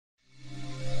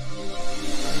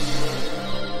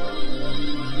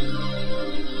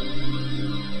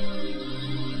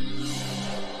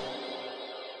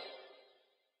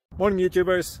Morning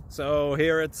YouTubers. So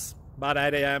here it's about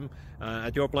 8 a.m.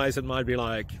 At your place it might be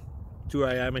like 2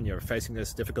 a.m. and you're facing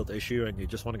this difficult issue and you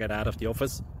just want to get out of the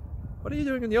office. What are you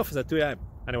doing in the office at 2 a.m.?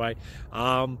 Anyway,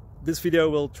 this video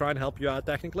will try and help you out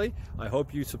technically. I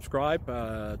hope you subscribe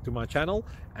to my channel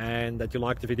and that you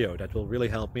like the video. That will really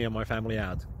help me and my family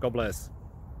out. God bless.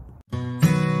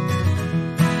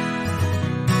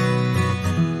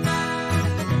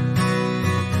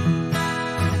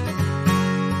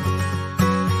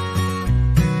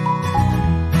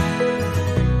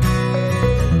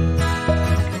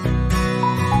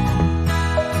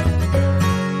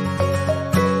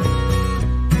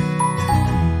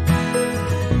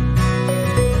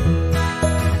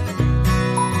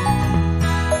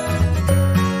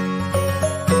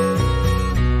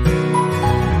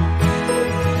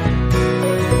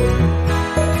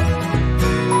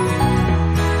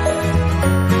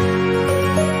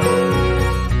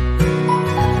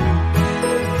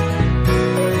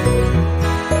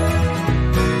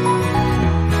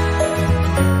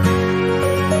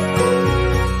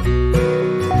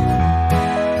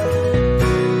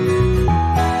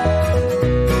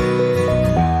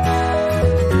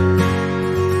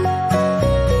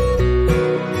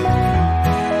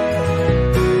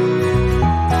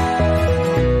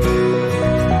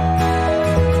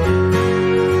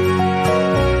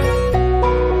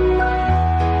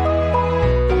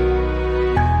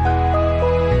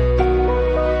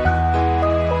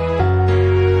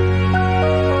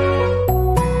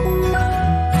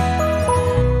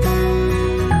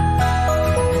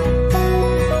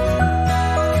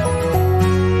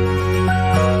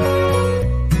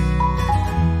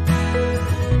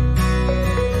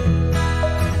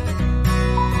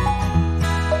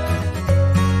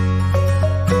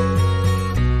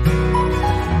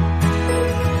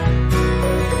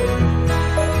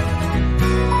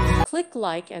 Click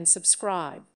like and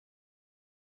subscribe.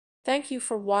 Thank you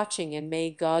for watching and may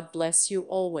God bless you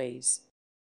always.